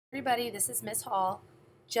Everybody, this is Miss Hall.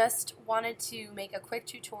 Just wanted to make a quick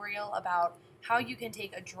tutorial about how you can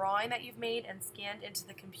take a drawing that you've made and scanned into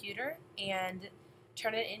the computer and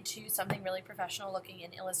turn it into something really professional looking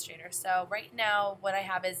in Illustrator. So right now what I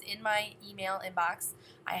have is in my email inbox,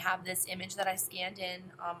 I have this image that I scanned in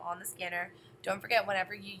on the scanner. Don't forget,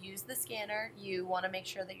 whenever you use the scanner, you want to make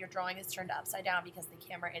sure that your drawing is turned upside down because the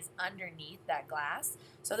camera is underneath that glass.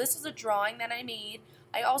 So this is a drawing that I made.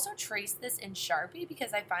 I also traced this in Sharpie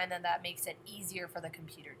because I find that that makes it easier for the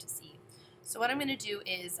computer to see. So what I'm going to do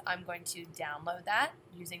is I'm going to download that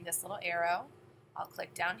using this little arrow. I'll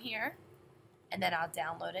click down here and then I'll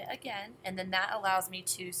download it again, and then that allows me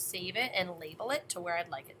to save it and label it to where I'd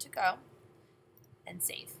like it to go and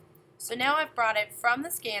save. So now I've brought it from the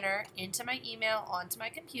scanner into my email onto my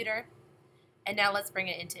computer, and now let's bring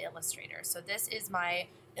it into Illustrator. So this is my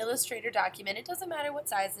Illustrator document. It doesn't matter what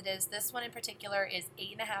size it is. This one in particular is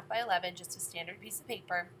 8.5 by 11, just a standard piece of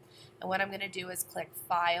paper. And what I'm going to do is click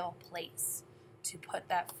File, Place to put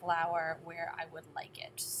that flower where I would like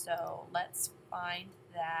it. So let's find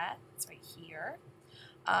that. It's right here.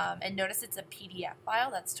 And notice it's a PDF file.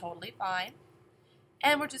 That's totally fine.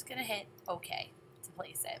 And we're just going to hit OK to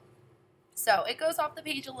place it. So it goes off the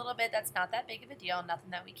page a little bit. That's not that big of a deal, nothing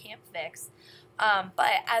that we can't fix.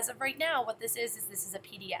 But as of right now, what this is a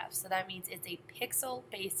PDF. So that means it's a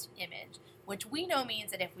pixel-based image, which we know means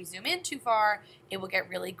that if we zoom in too far, it will get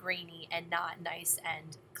really grainy and not nice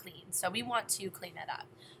and clean. So we want to clean that up.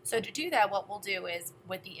 So to do that, what we'll do is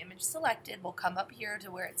with the image selected, we'll come up here to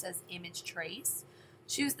where it says Image Trace,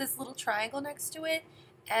 choose this little triangle next to it,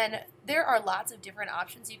 and there are lots of different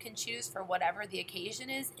options you can choose for whatever the occasion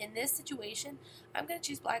is. In this situation, I'm going to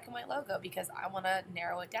choose black and white logo because I want to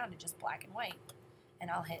narrow it down to just black and white.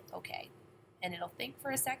 And I'll hit OK. And it'll think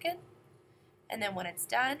for a second. And then when it's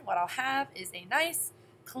done, what I'll have is a nice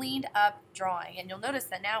cleaned up drawing. And you'll notice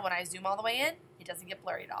that now when I zoom all the way in, it doesn't get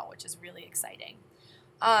blurry at all, which is really exciting.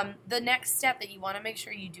 The next step that you want to make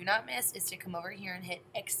sure you do not miss is to come over here and hit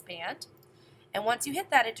Expand. And once you hit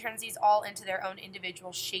that, it turns these all into their own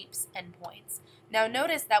individual shapes and points. Now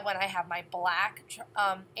notice that when I have my black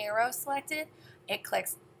arrow selected, it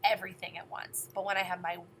clicks everything at once. But when I have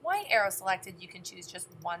my white arrow selected, you can choose just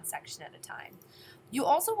one section at a time. You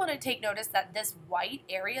also want to take notice that this white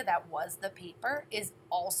area that was the paper is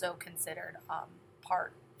also considered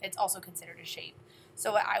it's also considered a shape.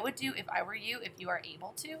 So what I would do if I were you, if you are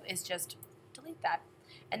able to, is just delete that.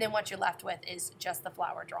 And then what you're left with is just the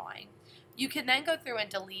flower drawing. You can then go through and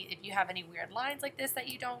delete if you have any weird lines like this that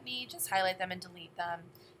you don't need, just highlight them and delete them.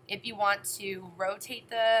 If you want to rotate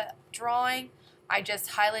the drawing, I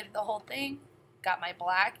just highlighted the whole thing, got my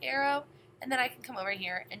black arrow, and then I can come over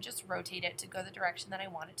here and just rotate it to go the direction that I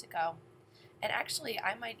want it to go. And actually,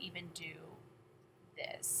 I might even do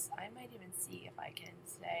this. I might even see if I can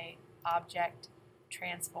say Object,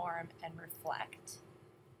 Transform, and Reflect.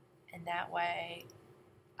 And that way,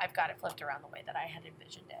 I've got it flipped around the way that I had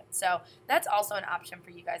envisioned it. So that's also an option for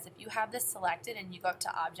you guys. If you have this selected and you go up to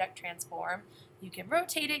Object Transform, you can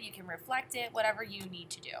rotate it, you can reflect it, whatever you need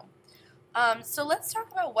to do. So let's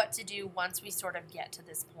talk about what to do once we sort of get to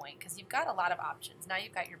this point, because you've got a lot of options. Now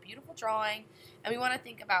you've got your beautiful drawing, and we want to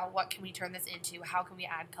think about what can we turn this into, how can we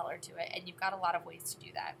add color to it, and you've got a lot of ways to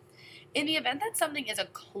do that. In the event that something is a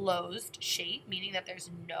closed shape, meaning that there's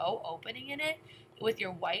no opening in it, with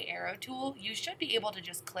your white arrow tool, you should be able to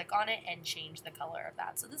just click on it and change the color of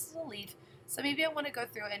that. So this is a leaf. So maybe I want to go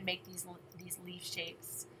through and make these leaf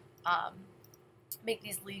shapes,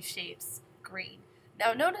 green.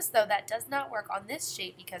 Now notice though that does not work on this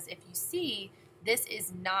shape because if you see, this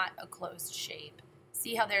is not a closed shape.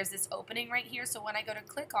 See how there's this opening right here? So when I go to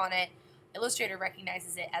click on it, Illustrator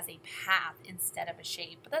recognizes it as a path instead of a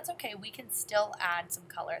shape, but that's okay. We can still add some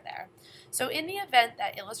color there. So in the event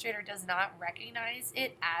that Illustrator does not recognize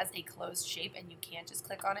it as a closed shape and you can't just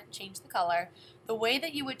click on it and change the color, the way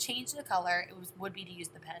that you would change the color would be to use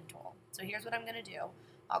the pen tool. So here's what I'm going to do.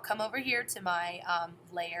 I'll come over here to my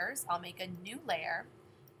layers. I'll make a new layer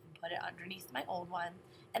and put it underneath my old one.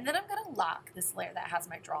 And then I'm going to lock this layer that has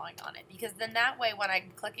my drawing on it, because then that way when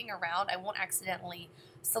I'm clicking around, I won't accidentally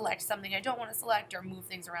select something I don't want to select or move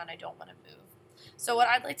things around I don't want to move. So what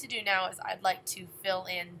I'd like to do now is I'd like to fill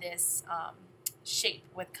in this shape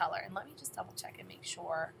with color. And let me just double check and make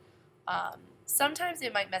sure. Sometimes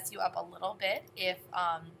it might mess you up a little bit if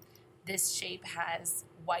this shape has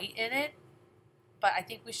white in it, but I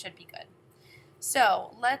think we should be good.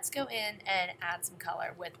 So let's go in and add some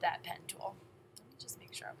color with that pen tool. Just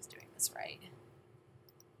make sure I was doing this right.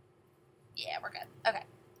 Yeah, we're good. Okay.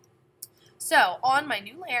 So on my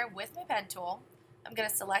new layer with my pen tool, I'm going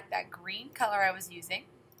to select that green color I was using,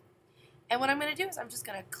 And what I'm going to do is I'm just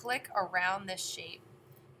going to click around this shape.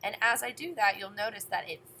 And as I do that, you'll notice that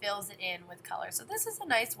it fills it in with color. So this is a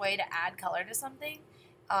nice way to add color to something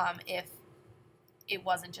if it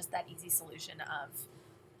wasn't just that easy solution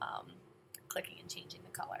of clicking and changing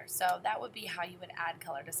the color. So that would be how you would add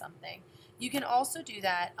color to something. You can also do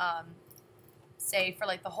that, say, for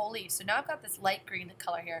like the whole leaf. So now I've got this light green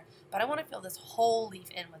color here, but I want to fill this whole leaf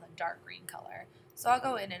in with a dark green color. So I'll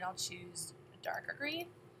go in and I'll choose a darker green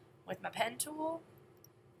with my pen tool,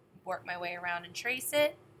 work my way around and trace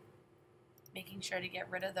it, making sure to get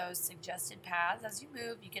rid of those suggested paths. As you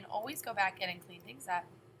move, you can always go back in and clean things up.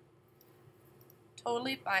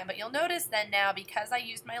 Totally fine, but you'll notice then now, because I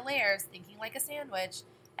used my layers, thinking like a sandwich,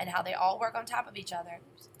 and how they all work on top of each other.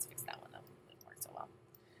 Oops, let's fix that one up. It didn't work so well.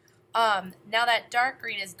 Now that dark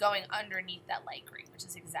green is going underneath that light green, which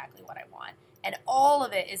is exactly what I want. And all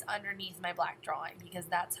of it is underneath my black drawing, because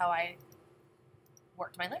that's how I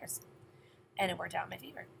worked my layers. And it worked out in my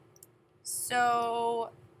favor.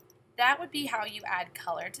 So that would be how you add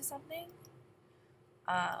color to something.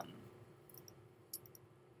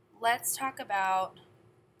 Let's talk about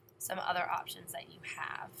some other options that you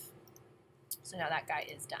have. So now that guy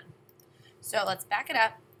is done. So let's back it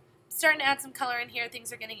up. Starting to add some color in here.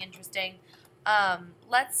 Things are getting interesting.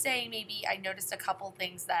 Let's say maybe I noticed a couple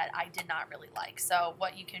things that I did not really like. So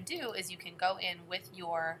what you can do is you can go in with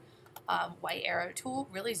your white arrow tool,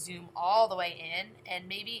 really zoom all the way in, and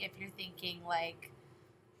maybe if you're thinking like,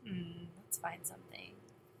 let's find something.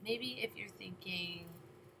 Maybe if you're thinking,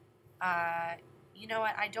 you know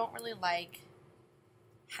what, I don't really like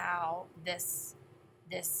how this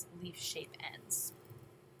leaf shape ends.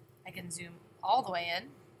 I can zoom all the way in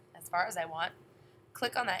as far as I want.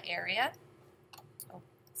 Click on that area. Oh,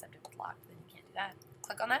 except it was locked, then you can't do that.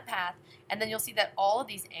 Click on that path, and then you'll see that all of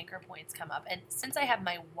these anchor points come up. And since I have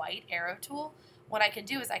my white arrow tool, what I can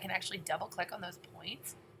do is I can actually double click on those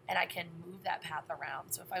points, and I can move that path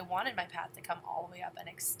around. So if I wanted my path to come all the way up and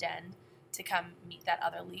extend to come meet that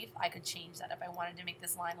other leaf, I could change that. If I wanted to make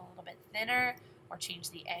this line a little bit thinner or change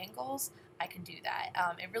the angles, I can do that.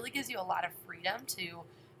 It really gives you a lot of freedom to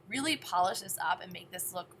really polish this up and make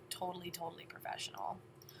this look totally, totally professional.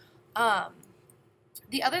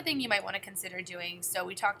 The other thing you might want to consider doing, so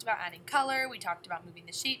we talked about adding color, we talked about moving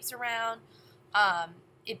the shapes around.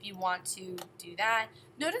 If you want to do that,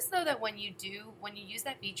 notice though that when you use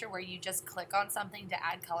that feature where you just click on something to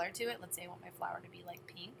add color to it, let's say I want my flower to be like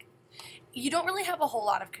pink, you don't really have a whole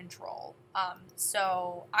lot of control.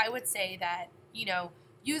 So I would say that, you know,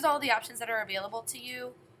 use all the options that are available to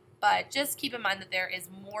you, but just keep in mind that there is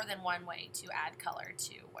more than one way to add color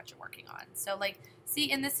to what you're working on. So like,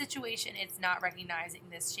 see, in this situation, it's not recognizing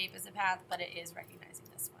this shape as a path, but it is recognizing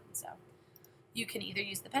this one. So you can either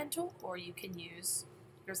use the pen tool or you can use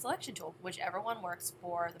your selection tool, whichever one works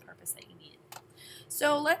for the purpose that you need.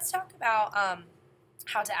 So let's talk about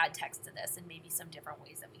how to add text to this and maybe some different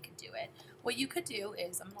ways that we can do it. What you could do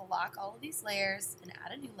is I'm going to lock all of these layers and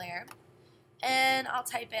add a new layer. And I'll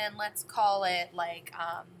type in, let's call it like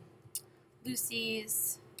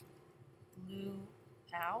Lucy's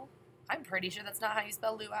Luau. I'm pretty sure that's not how you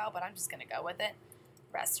spell luau, but I'm just going to go with it.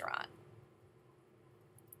 Restaurant.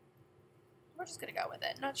 We're just going to go with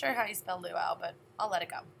it. Not sure how you spell luau, but I'll let it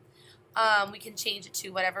go. We can change it to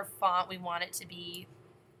whatever font we want it to be.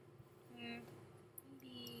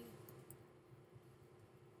 Maybe,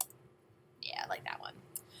 yeah, like that one.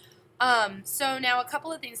 So now a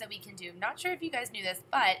couple of things that we can do. Not sure if you guys knew this,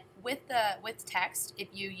 but with text, if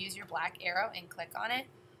you use your black arrow and click on it,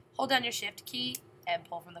 hold down your shift key and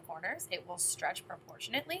pull from the corners, it will stretch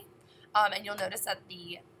proportionately. And you'll notice that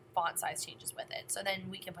the font size changes with it. So then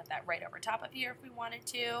we can put that right over top of here if we wanted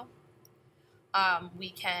to. We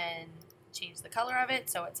can change the color of it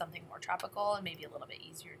so it's something more tropical and maybe a little bit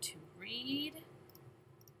easier to read.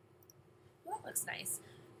 Well, that looks nice.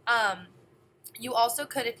 You also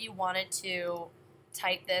could, if you wanted to,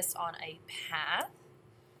 type this on a path.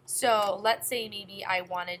 So let's say maybe I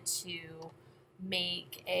wanted to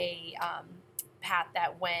make a path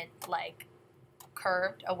that went like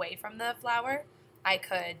curved away from the flower. I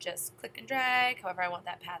could just click and drag however I want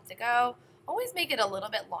that path to go. Always make it a little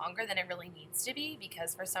bit longer than it really needs to be,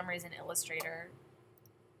 because for some reason Illustrator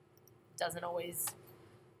doesn't always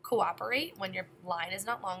cooperate when your line is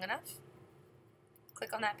not long enough.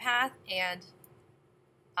 Click on that path and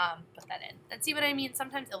put that in. And see what I mean?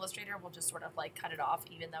 Sometimes Illustrator will just sort of like cut it off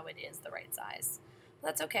even though it is the right size. But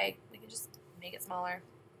that's okay. We can just make it smaller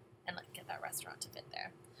and like get that restaurant to fit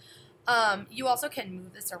there. You also can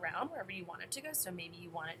move this around wherever you want it to go. So maybe you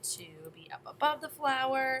want it to be up above the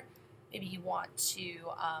flower. Maybe you want to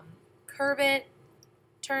curve it,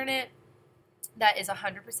 turn it. that is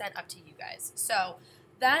 100% up to you guys. So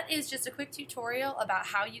that is just a quick tutorial about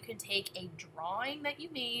how you can take a drawing that you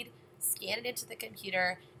made, scan it into the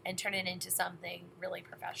computer, and turn it into something really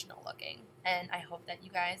professional looking. And I hope that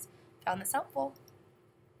you guys found this helpful.